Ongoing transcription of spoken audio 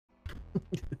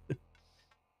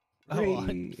Oh,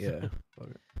 Yeah.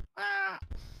 Okay. ah!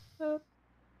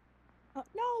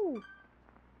 No.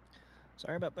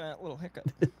 Sorry about that little hiccup.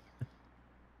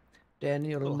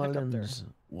 Daniel Little hiccup there. Mullins.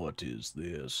 What is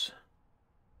this?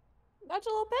 That's a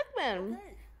little Pikmin.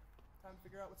 Okay, time to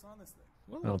figure out what's on this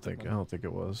thing. I don't think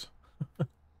it was.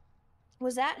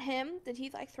 Was that him? Did he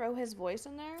like throw his voice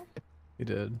in there? He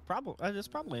did. Probably. This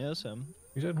probably is him.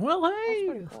 He said, "Well, That's hey."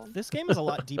 pretty cool. This game is a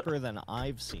lot deeper than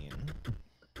I've seen.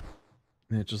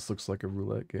 It just looks like a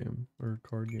roulette game or a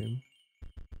card game.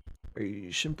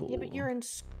 Very simple. Yeah, but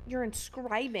you're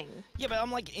inscribing. Yeah, but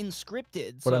I'm like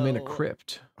inscripted. But I'm in a so-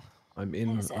 crypt. I'm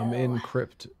in SL.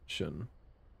 encryption.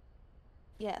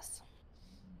 Yes.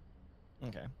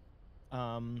 Okay.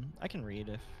 I can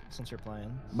read since you're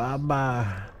playing.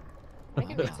 Baba. I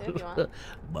can read too if you want.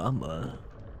 Mama.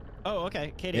 Oh,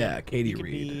 okay, Katie. Yeah, Katie you could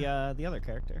Reed. be the other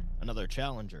character, another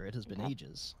challenger. It has been Okay.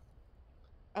 ages.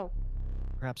 Oh.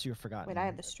 Perhaps you have forgotten Wait, I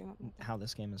have the stream up. how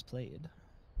this game is played.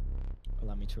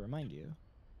 Allow me to remind you.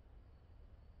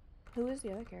 Who is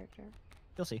the other character?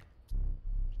 You'll see.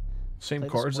 Same Play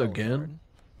the cards squirrel again. card.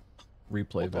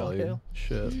 Replay What the value. hell?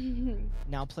 Shit.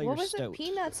 Now play What your was stoat. it?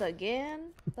 Peanuts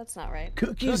again? That's not right.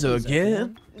 Cookies, Cookies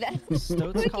again.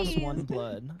 Stoats cost Cookies. 1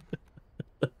 blood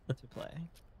to play.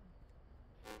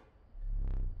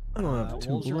 I don't have 2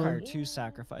 wolves require blood. 2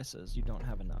 sacrifices. You don't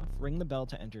have enough. Ring the bell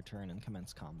to end your turn and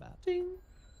commence combat. Ding.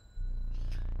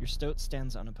 Your stoat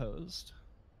stands unopposed.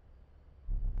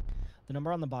 The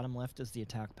number on the bottom left is the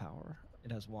attack power.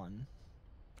 It has 1.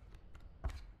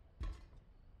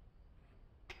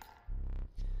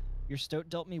 Your stoat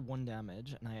dealt me 1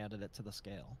 damage, and I added it to the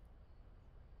scale.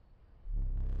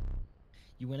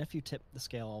 You win if you tip the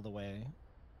scale all the way,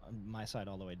 on my side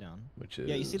all the way down. Which is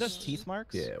Yeah, you see those teeth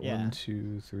marks? Yeah, 1,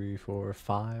 2, 3, 4,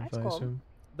 5. That's I cool. assume.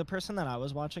 The person that I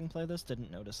was watching play this didn't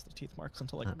notice the teeth marks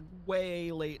until like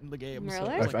way late in the game. So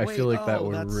Really? it was I like, feel wait, like that oh,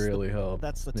 would that's the- really help.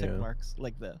 That's the tick Yeah. marks,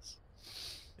 like this.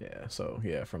 Yeah. So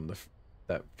yeah, from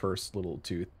that first little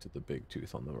tooth to the big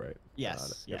tooth on the right.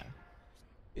 Yes, yeah.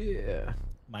 Yeah.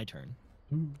 My turn.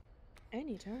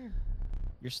 Any turn.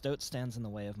 Your stoat stands in the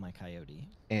way of my coyote.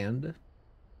 And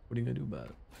what are you gonna do about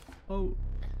it? Oh,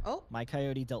 Oh, My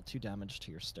coyote dealt 2 damage to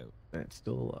your stoat. it's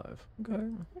still alive. Okay.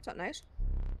 that's not nice.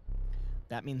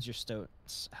 That means your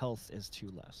stoat's health is 2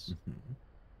 less. Mhm.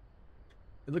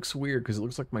 It looks weird because it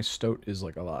looks like my stoat is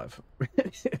like alive. I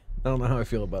don't know how I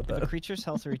feel about If a that. creature's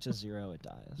health reaches 0, it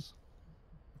dies.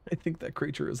 I think that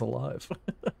creature is alive.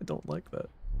 I don't like that.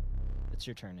 It's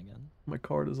your turn again. My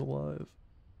card is alive.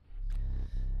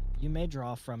 You may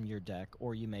draw from your deck,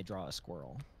 or you may draw a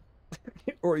squirrel.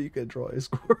 Or you could draw a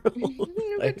squirrel.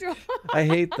 Good job. I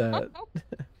hate that.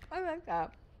 I like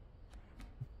that.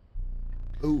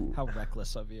 Ooh. How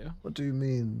reckless of you. What do you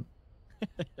mean?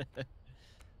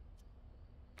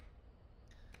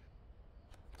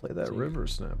 Play that So river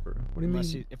snapper. What do you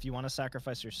Unless mean? if you want to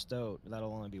sacrifice your stoat,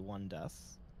 that'll only be 1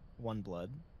 death, 1 blood,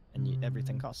 and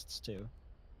everything costs 2.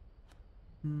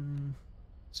 Hmm.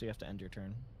 So you have to end your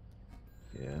turn.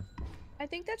 Yeah. I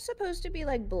think that's supposed to be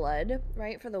like blood,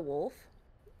 right, for the wolf?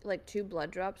 Like 2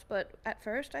 blood drops, but at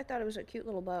first I thought it was a cute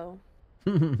little bow.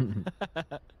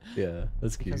 Yeah,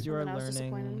 that's cute. Because you are And then I was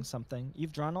learning disappointed. something.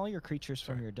 You've drawn all your creatures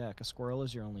from your deck. A squirrel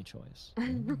is your only choice.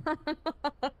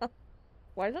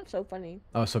 Why is that so funny?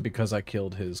 Oh, so because I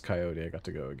killed his coyote, I got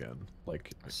to go again.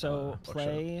 Like. So Buckshot.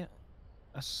 play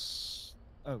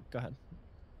Oh, go ahead.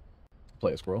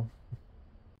 Play a squirrel.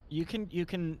 You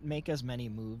can make as many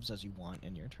moves as you want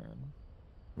in your turn.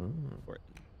 Mm. Or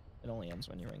it only ends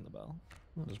when you ring the bell.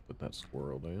 I'll just put that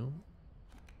squirrel down.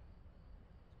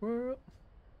 Squirrel.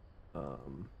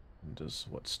 Does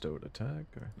what stoat attack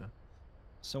or no?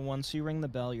 So once you ring the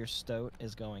bell, your stoat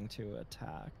is going to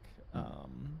attack.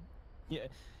 Yeah,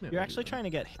 you're actually trying to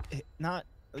get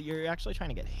You're actually trying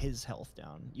to get his health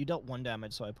down. You dealt 1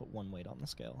 damage, so I put 1 weight on the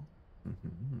scale.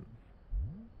 Mm-hmm.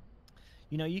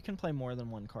 You know, you can play more than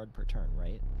 1 card per turn,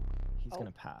 right? He's Oh.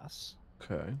 gonna pass.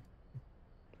 Okay.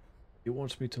 He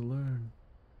wants me to learn.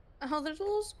 Oh, there's a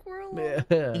little squirrel. Yeah.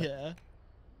 Yeah.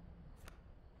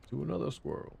 To another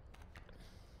squirrel.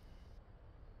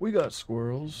 We got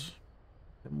squirrels.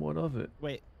 And what of it?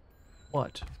 Wait.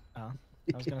 What? I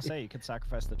was gonna say you could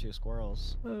sacrifice the 2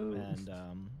 squirrels, Oh. and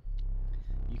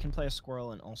you can play a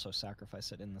squirrel and also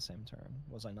sacrifice it in the same turn.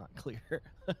 Was I not clear?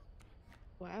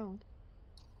 Wow.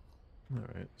 All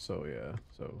right. So yeah.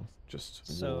 So just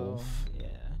So wolf. yeah,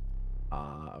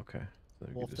 Ah, okay. So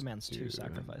we wolf could just demands 2 do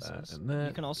sacrifices. that and that.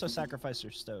 You can also sacrifice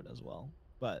your stoat as well,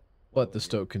 but But the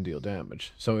stoat can deal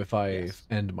damage. So if I Yes.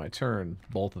 end my turn,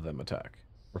 both of them attack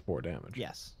for 4 damage.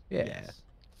 yes. Yeah. Yes.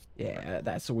 Yeah,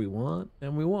 that's what we want,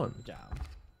 and we won. Good job.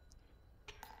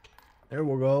 There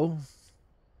we go.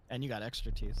 And you got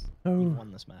extra teeth. Oh. You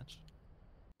won this match.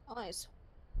 Nice.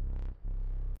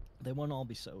 They won't all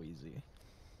be so easy.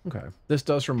 Okay. This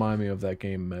does remind me of that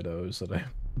game Meadows that I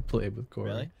played with Corey.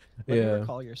 Really? Let me Yeah.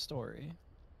 recall your story.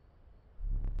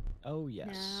 Oh,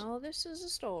 yes. Now this is a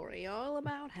story all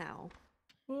about how.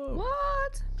 Whoa.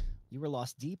 What? You were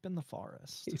lost deep in the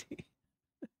forest.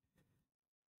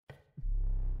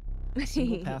 A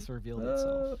single path revealed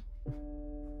itself.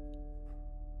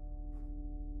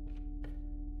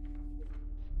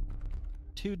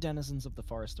 Two denizens of the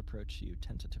forest approach you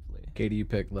tentatively. Katie, you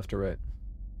pick left or right?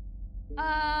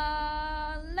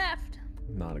 Left.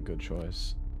 Not a good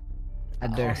choice. A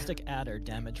caustic adder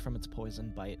damage from its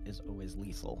poison bite is always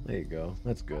lethal. There you go.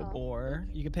 That's good. Oh. Or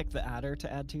you can pick the adder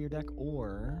to add to your deck,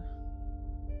 or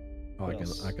Oh,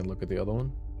 Yes. I can look at the other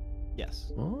one.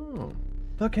 yes, Oh,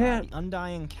 the cat. the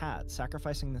undying cat.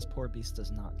 Sacrificing this poor beast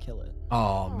does not kill it.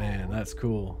 Oh man, Aw. that's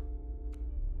cool.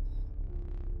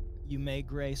 You may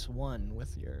grace one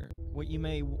with your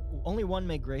only one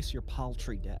may grace your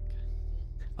paltry deck.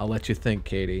 I'll let you think,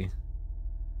 Katie.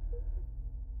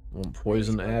 Want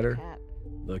poison Spoke adder? cat.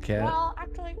 The cat? Well,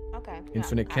 actually, okay. yeah,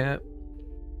 Infinite cat?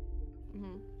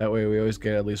 Mhm. That way we always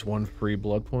get at least one free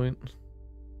blood point.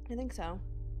 I think so.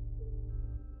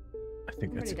 I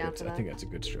think I'm that's a pretty down good. for I that. think that's a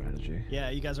good strategy. Yeah,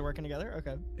 you guys are working together.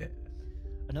 Okay. Yeah.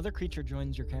 Another creature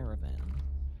joins your caravan.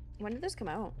 When did this come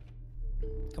out?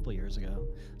 A couple years ago,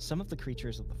 some of the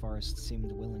creatures of the forest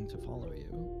seemed willing to follow you.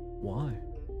 Why?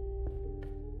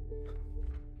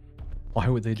 Why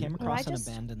would they do Came that? across I an just-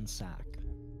 abandoned sack.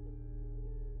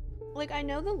 Like, I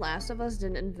know The Last of Us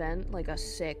didn't invent, like, a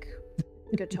sick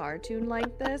guitar tune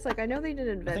like this. Like, I know they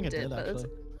didn't I think invent it did but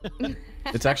actually.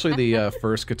 It's actually the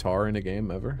first guitar in a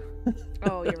game ever.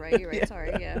 Oh, you're right, Yeah.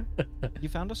 sorry, yeah. You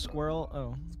found a squirrel. Oh,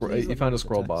 Right, please you let me found a read the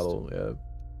scroll text. bottle. Yeah.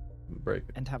 Break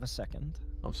it. And have a second.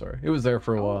 I'm sorry. It was there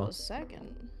for a Oh, while. a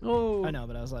second. Oh. I know,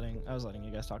 but I was letting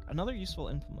you guys talk. Another useful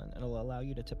implement. It'll allow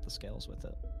you to tip the scales with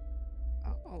it.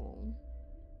 Oh.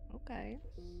 Okay.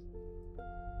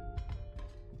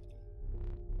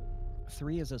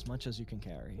 3 is as much as you can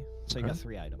carry, so you Okay. got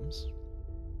 3 items.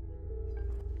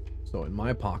 So in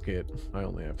my pocket, I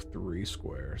only have 3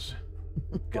 squares.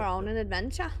 We're on an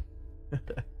adventure.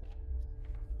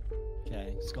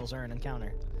 Okay, skulls are an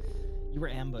encounter. You were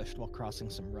ambushed while crossing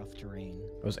some rough terrain.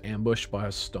 I was ambushed by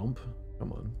a stump.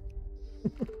 Come on.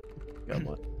 Come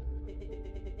on.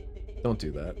 Don't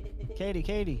do that.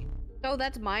 Katie. Oh,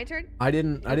 that's my turn? I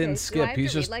didn't Okay, do I skip. have to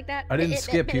He's read just like that? I didn't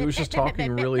skip. He was just talking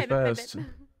really fast.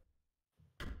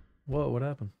 Whoa, what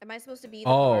happened? Am I supposed to be the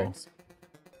Oh. cards?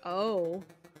 Oh.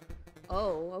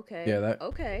 Oh, okay. Yeah, that-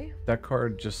 Okay. That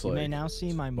card just You like may now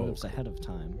see my moves spoke. ahead of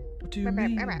time, What do you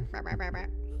mean?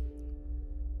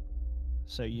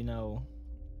 so you know.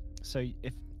 So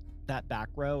if that back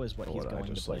row is what Oh, he's what, I going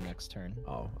to just, play like- next turn.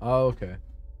 Oh, okay.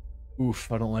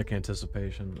 Oof, I don't like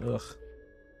anticipation. Ugh.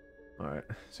 Alright,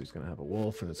 so he's gonna have a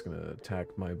wolf and it's gonna attack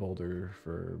my boulder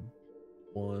for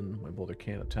 1. My boulder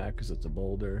can't attack because it's a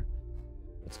boulder.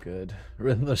 That's good.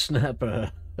 Rhythm the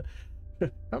snapper.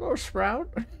 Hello,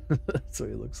 Sprout. That's what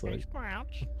he looks like.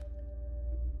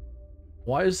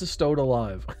 Why is the Stoat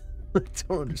alive? I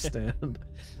don't understand.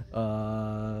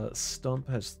 Stump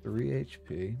has 3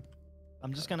 HP.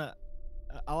 I'm just gonna.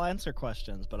 I'll answer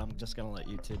questions, but I'm just gonna let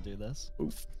you two do this.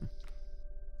 Oof.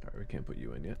 Alright, we can't put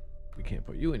you in yet. We can't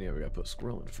put you in yet. We gotta put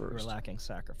Squirrel in We're first. lacking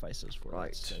sacrifices for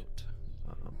Right. that stoat.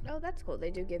 Oh, that's cool. They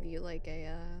do give you like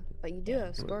a, but you do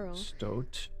have squirrel.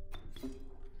 Stoat.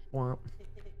 Womp.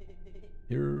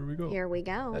 Here we go. Here we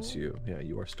go. That's you. Yeah,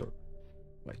 you are Stoat.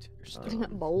 Right. You're Stoat.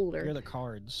 Boulder. You're the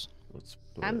cards. Let's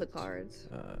I'm the put, cards.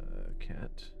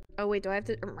 Cat. Oh wait, do I have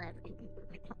to?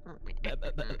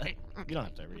 You don't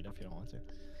have to read if you don't want to.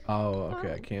 Oh,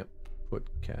 okay. I Oh. can't put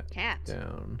cat Cat.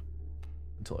 down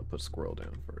until I put squirrel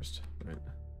down first. Right.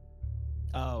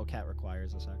 Oh, cat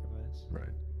requires a sacrifice. Right.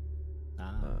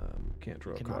 Ah. Can't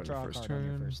draw a Cannot card draw on a the first card on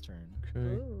turn. your first turn.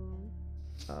 Okay. Ooh.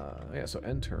 Yeah. So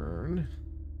end turn.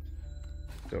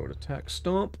 Go to attack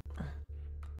stomp.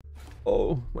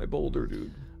 Oh, my boulder,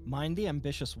 dude. Mind the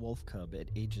ambitious wolf cub. It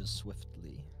ages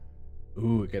swiftly.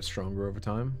 Ooh, it gets stronger over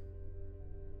time.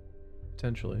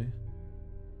 Potentially.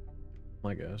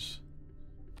 My guess.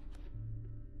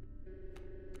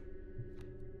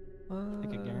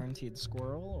 Pick a guaranteed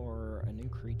squirrel or a new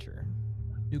creature.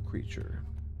 New creature.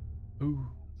 Ooh.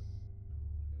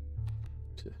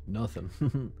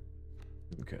 Nothing.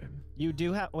 Okay. You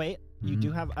do have You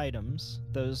do have items.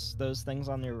 Those things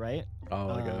on your right. Oh,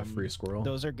 I got a free squirrel.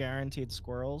 Those are guaranteed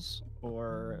squirrels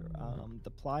or the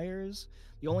pliers.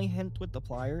 The only hint with the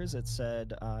pliers, it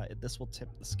said this will tip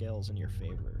the scales in your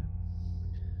favor.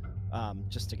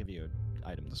 Just to give you an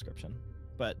item description.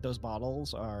 But those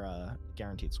bottles are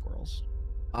guaranteed squirrels.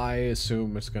 I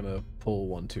assume it's gonna pull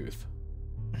one tooth.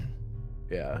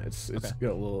 Yeah, it's Okay.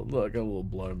 got a little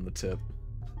blood on the tip.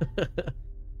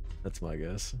 That's my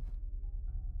guess.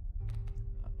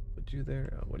 Put you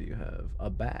there. What do you have? A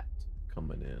bat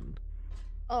coming in.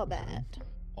 Oh, bad.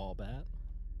 All bad.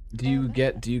 Do you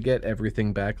get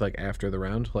everything back like after the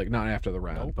round? Like not after the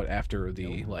round, Nope. but after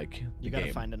the Nope. like the You gotta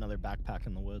game. find another backpack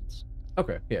in the woods.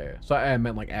 Okay, yeah. So I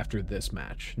meant like after this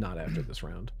match, not after this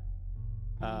round.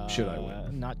 Should I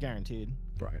win? Not guaranteed.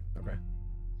 Right. Okay.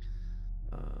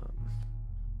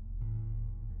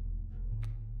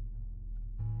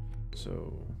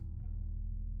 So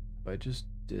if I just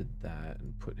did that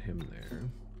and put him there,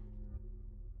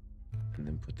 and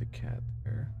then put the cat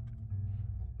there,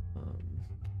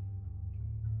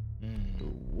 the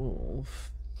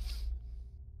wolf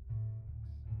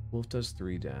does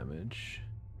 3 damage.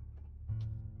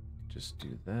 Just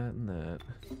do that and that.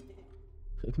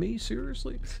 Me,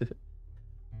 seriously?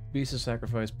 Beast is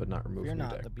sacrificed but not removed You're from your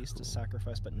not. deck. The beast is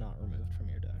sacrificed but not removed from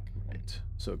your deck. Right.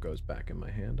 So it goes back in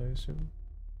my hand, I assume.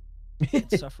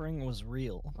 Its suffering was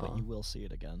real, but Aw. you will see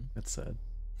it again. That's sad.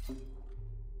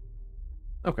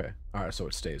 Okay. Alright, so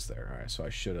it stays there. Alright, so I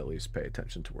should at least pay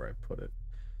attention to where I put it.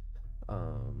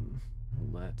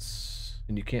 Let's...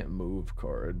 And you can't move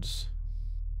cards.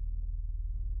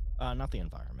 Not the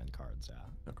environment cards,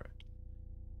 yeah. Okay.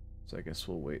 So I guess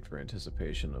we'll wait for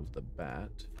anticipation of the bat.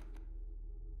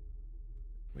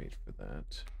 Wait for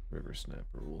that. River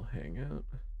Snapper will hang out.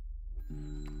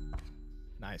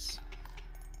 Nice.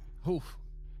 Oof.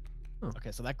 Oh.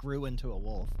 Okay, so that grew into a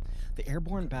wolf. The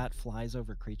airborne bat flies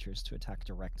over creatures to attack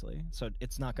directly. So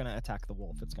it's not going to attack the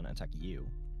wolf, it's going to attack you.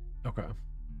 Okay.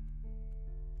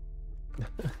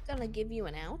 Gonna give you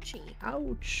an ouchie.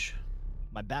 Ouch.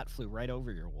 My bat flew right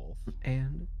over your wolf.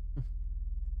 And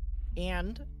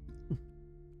And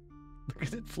look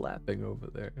at it flapping over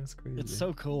there. That's crazy. it's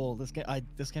so cool. This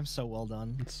game's so well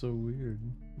done. It's so weird.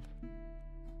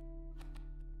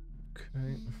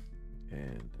 Okay.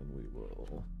 And then we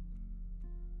will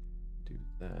do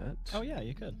that. Oh yeah,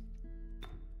 you could.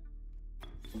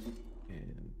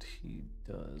 And he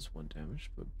does 1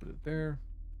 damage, but put it there.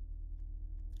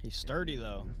 He's sturdy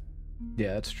though.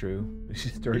 Yeah, that's true. He's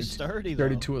He's sturdy though.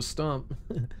 sturdy to a stump.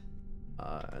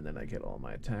 And then I get all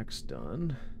my attacks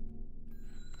done.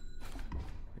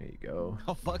 There you go.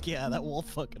 Oh fuck yeah, that wolf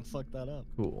fucking fucked that up.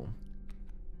 Cool.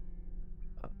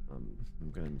 I'm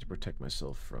gonna need to protect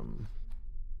myself from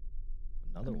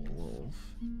Another a wolf.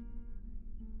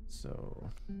 So,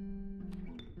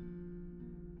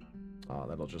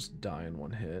 that'll just die in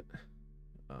 1 hit.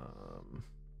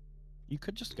 You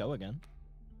could just go again.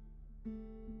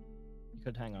 You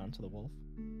could hang on to the wolf.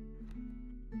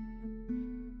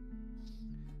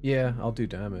 Yeah, I'll do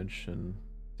damage. And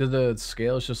do the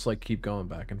scales just like keep going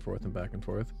back and forth and back and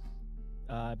forth?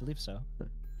 I believe so.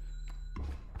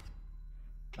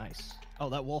 Nice. Oh,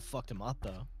 that wolf fucked him up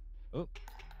though. Oh,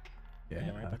 Yeah.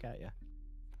 right back at you.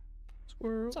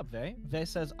 Squirrel. What's up, Vay? Vay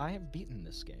says, I have beaten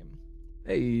this game.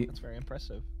 Hey. That's very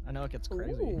impressive. I know it gets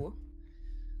crazy. Ooh.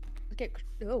 Look at.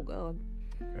 Oh god.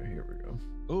 Okay, here we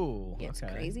go. Ooh, It's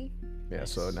okay. crazy. Yeah,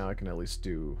 so Nice. now I can at least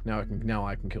do now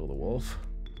I can kill the wolf.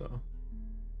 So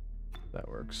that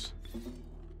works.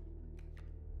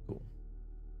 Cool.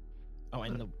 Oh,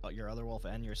 and your other wolf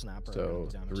and your snapper. are So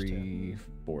gonna do damage too. 3,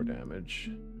 4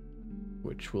 damage,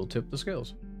 which will tip the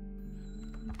scales.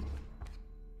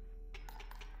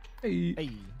 Hey. Hey,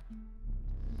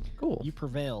 Cool. you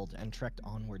prevailed and trekked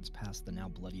onwards past the now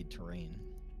bloodied terrain.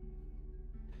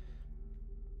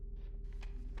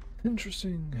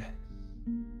 Interesting.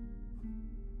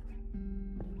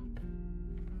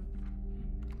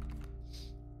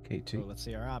 KT. So let's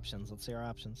see our options. Let's see our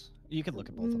options. You could look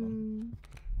at both of them.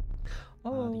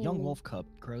 Mm. The young wolf cub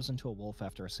grows into a wolf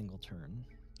after a single turn.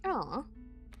 Aw.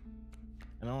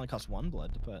 And it only costs 1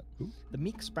 blood to put. Ooh. The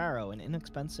meek sparrow, an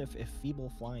inexpensive if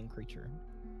feeble flying creature.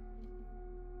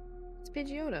 It's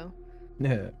Pidgeotto.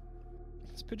 Yeah.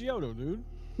 It's Pidgeotto, dude.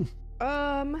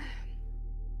 I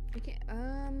can't.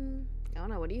 I don't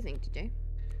know. What do you think, TJ?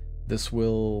 This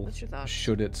will, What's your thoughts?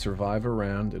 should it survive a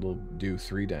round, it'll do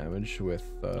 3 damage with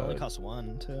It only costs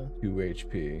 1 too. 2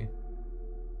 HP.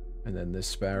 And then this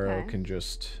sparrow Okay. can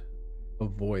just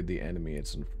avoid the enemy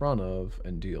it's in front of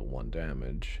and deal 1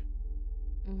 damage.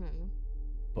 Mm-hmm.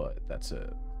 But that's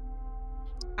it.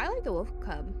 I like the wolf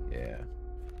cub. Yeah.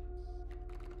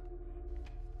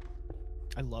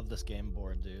 I love this game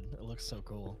board, dude. It looks so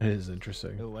cool. It is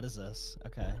interesting. Ooh, what is this?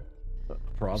 Okay.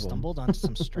 Problem. Stumbled onto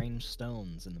some strange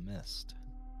stones in the mist.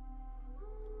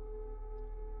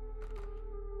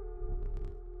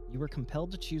 You were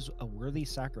compelled to choose a worthy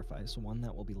sacrifice, one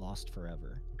that will be lost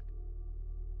forever.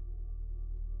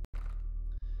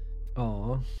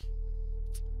 Aw.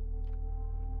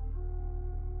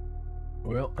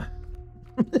 Well.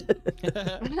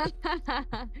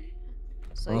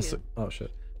 So Honestly, oh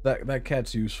shit. That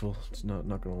cat's useful. It's not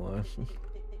gonna lie.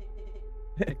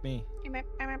 Pick me.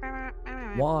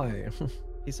 Why?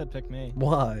 He said pick me.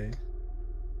 Why?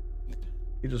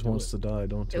 He just Do wants it. to die,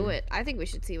 don't he? Do it. I think we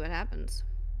should see what happens.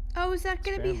 Oh, is that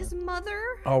gonna be his mother?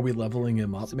 Are we leveling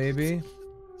him up, maybe?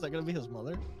 Is that gonna be his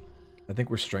mother? I think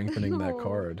we're strengthening that No.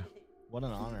 card. What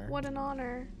an honor. What an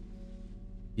honor.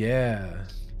 Yeah.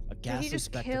 A ghastly just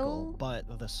spectacle, kill-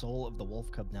 but the soul of the wolf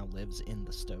cub now lives in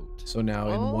the stoat. So now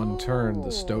in one turn,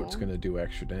 the stoat's Oh. gonna do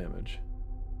extra damage.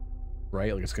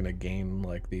 Right? Like it's gonna gain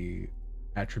like the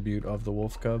attribute of the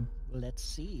wolf cub. Let's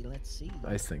see, let's see.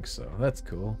 I think so. That's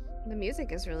cool. The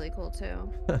music is really cool too.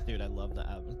 Dude, I love the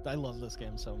app. I love this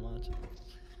game so much.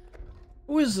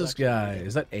 Who is this actually guy? really good.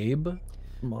 Is that Abe?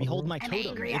 Behold my I'm totem.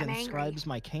 angry, It I'm angry. inscribes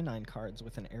my canine cards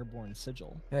with an airborne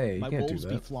sigil. Hey, you My can't do wolves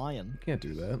be that. flying. You can't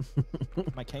do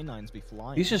that. My canines be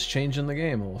flying. He's just changing the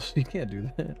game, Wolf. You can't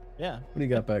do that. Yeah. What do you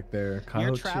got back there? You're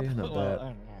Coyote? trapped. Not Well, I bad. don't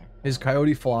know. His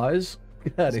coyote flies?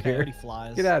 Get out This of here. coyote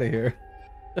flies. Get out of here.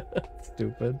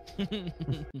 Stupid.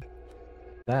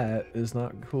 That is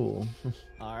not cool.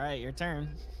 All right, your turn.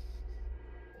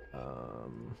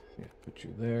 Yeah, put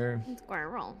you there.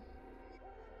 Squirrel.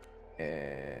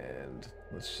 And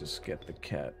let's just get the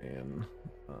cat in.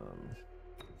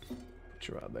 Put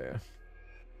you out there.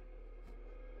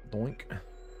 Doink.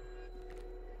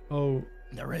 Oh,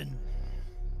 They're in.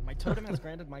 My totem has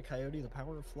granted my coyote the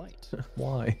power of flight.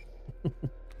 why?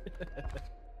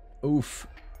 Oof.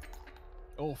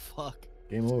 Oh fuck.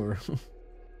 Game over.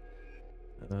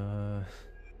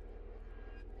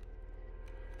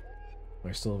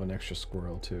 I still have an extra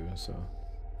squirrel too, so.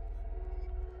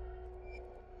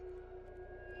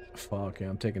 Fuck, yeah,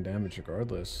 I'm taking damage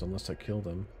regardless, unless I kill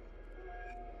them.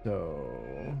 So,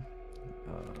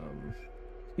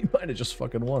 he might have just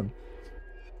fucking won.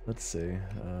 Let's see,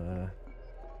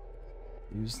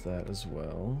 use that as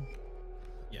well.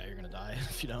 Yeah, you're gonna die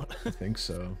if you don't. I think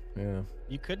so, yeah.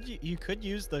 You could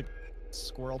use the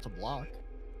squirrel to block.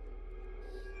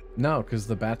 No, because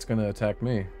the bat's gonna attack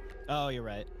me. Oh, you're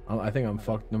right. I think I'm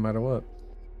fucked no matter what.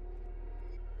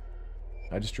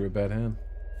 I just drew a bad hand.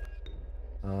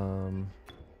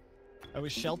 I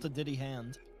was Shelta Diddy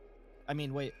hand. I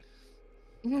mean, wait.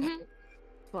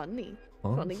 Funny.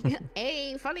 Huh? Funny.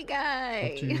 Hey, funny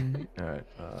guy. Alright,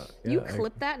 You yeah,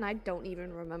 clipped that and I don't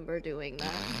even remember doing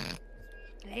that.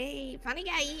 Hey, funny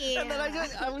guy. And then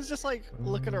I was just like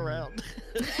looking around.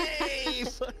 Hey,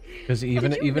 because you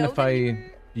even know if that I you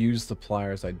were- use the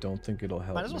pliers, I don't think it'll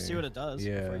help might as well me. see what it does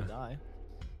before Yeah. you die.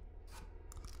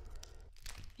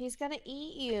 He's gonna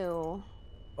eat you.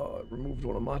 Oh, it removed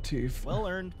one of my teeth. Well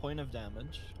earned point of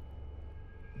damage.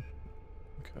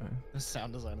 Okay, The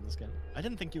sound design of this game. I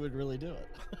didn't think you would really do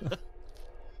it.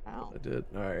 Wow. I did.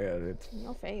 Alright, yeah, it's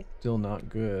No faith. still not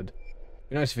good. It'd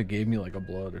be nice if it gave me like a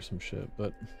blood or some shit,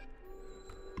 but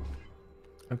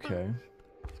okay.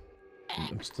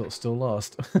 I'm still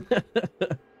lost.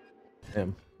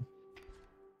 Damn.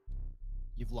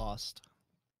 You've lost.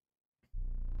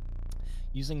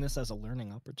 Using this as a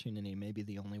learning opportunity may be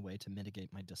the only way to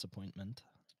mitigate my disappointment.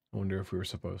 I wonder if we were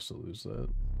supposed to lose that.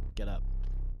 Get up.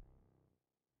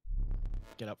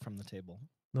 Get up from the table.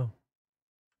 No.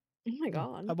 Oh my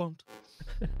god. I won't.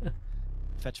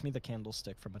 Fetch me the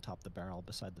candlestick from atop the barrel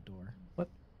beside the door. What?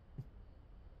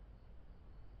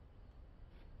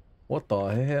 What the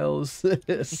hell is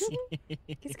this?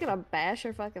 He's gonna bash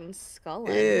her fucking skull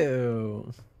in.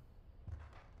 Ew.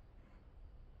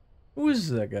 Who is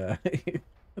that guy?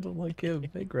 I don't like him.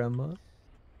 Hey, Grandma.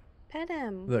 Pet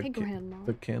him. The Hey, ca- grandma.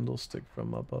 The candlestick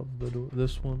from above the door.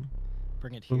 This one.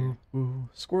 Bring it here. Ooh, ooh.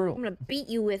 Squirrel. I'm gonna beat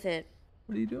you with it.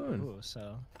 What are you doing? Ooh,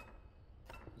 so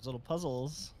there's little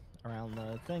puzzles around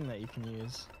the thing that you can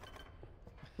use.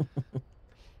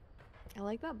 I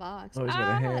like that box. Oh, he's got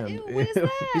a hand. Ew, what is Ew,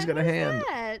 that? he's got a What is hand.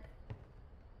 that?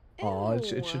 Aw,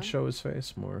 it Ew. should show his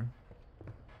face more.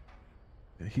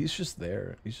 He's just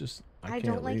there. He's just. I I can't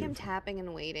don't like him leave. tapping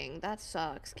and waiting. That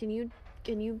sucks. Can you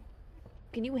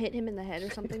hit him in the head or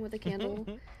something with a candle?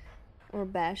 Or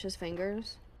bash his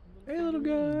fingers? Hey, little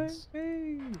guy.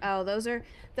 Hey. Oh, those are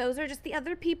just the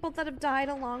other people that have died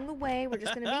along the way. We're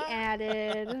just gonna be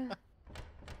added.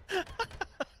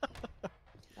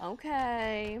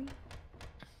 Okay.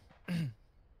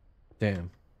 Damn,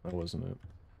 that wasn't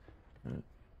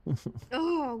it.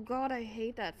 Oh god, I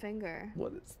hate that finger.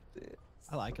 What is this?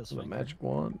 I like his The finger. magic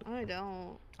wand. I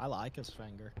don't. I like his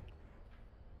finger.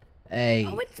 Hey.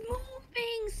 Oh, it's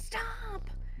moving! Stop!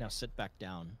 Now sit back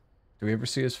down. Do we ever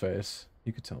see his face?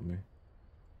 You could tell me.